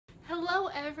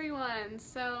Hello everyone!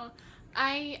 So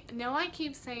I know I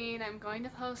keep saying I'm going to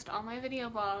post all my video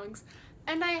blogs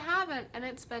and I haven't, and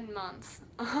it's been months.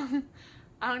 I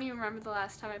don't even remember the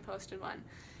last time I posted one.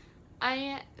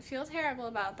 I feel terrible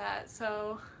about that,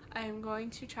 so I'm going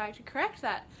to try to correct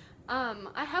that.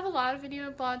 I have a lot of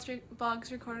video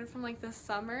blogs recorded from like this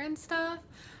summer and stuff.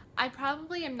 I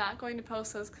probably am not going to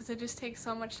post those because it just takes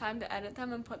so much time to edit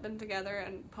them and put them together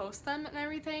and post them and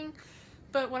everything.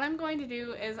 But what I'm going to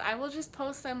do is I will just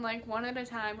post them like one at a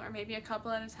time or maybe a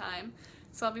couple at a time.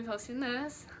 So I'll be posting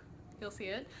this, you'll see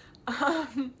it,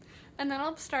 and then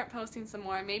I'll start posting some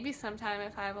more. Maybe sometime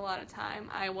if I have a lot of time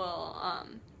I will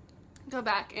go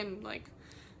back and like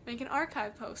make an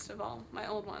archive post of all my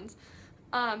old ones.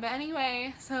 But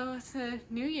anyway, so it's a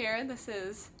new year. This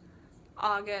is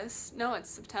it's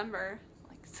September,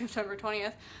 like September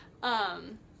 20th.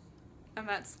 I'm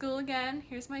at school again.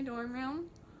 Here's my dorm room.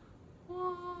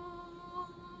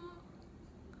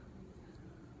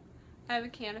 I have a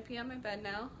canopy on my bed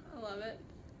now. I love it.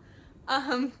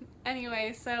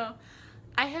 Anyway, so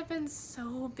I have been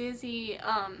so busy.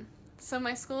 So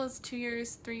my school is 2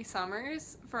 years, 3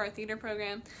 summers for our theater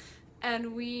program,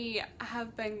 and we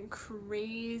have been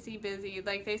crazy busy.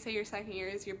 Like they say your second year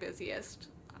is your busiest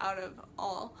out of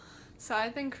all. So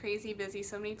I've been crazy busy,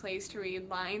 so many plays to read,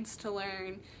 lines to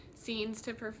learn, scenes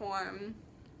to perform,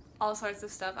 all sorts of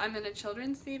stuff. I'm in a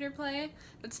children's theater play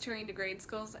that's touring to grade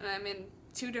schools, and I'm in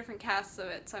 2 different casts of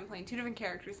it, so I'm playing 2 different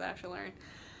characters that I have to learn.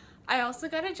 I also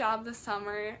got a job this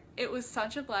summer. It was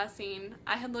such a blessing.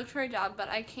 I had looked for a job, but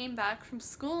I came back from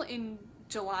school in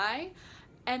July,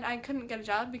 and I couldn't get a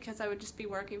job because I would just be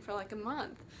working for like a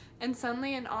month. And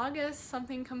suddenly in August,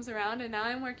 something comes around, and now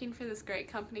I'm working for this great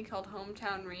company called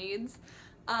Hometown Reads,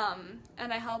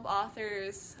 and I help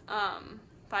authors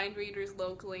find readers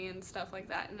locally and stuff like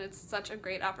that, and it's such a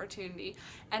great opportunity,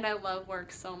 and I love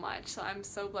work so much, so I'm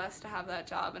so blessed to have that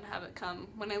job and have it come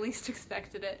when I least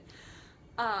expected it.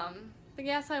 But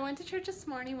yeah, so I went to church this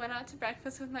morning, went out to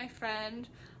breakfast with my friend.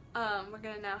 We're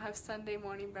gonna now have Sunday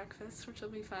morning breakfast, which will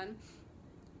be fun.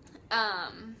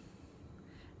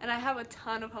 And I have a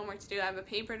ton of homework to do. I have a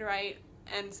paper to write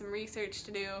and some research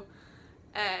to do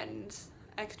and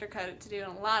extra credit to do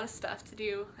and a lot of stuff to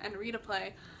do and read a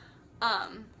play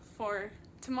for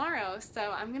tomorrow.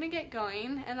 So I'm gonna get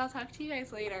going and I'll talk to you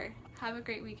guys later. Have a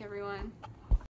great week, everyone.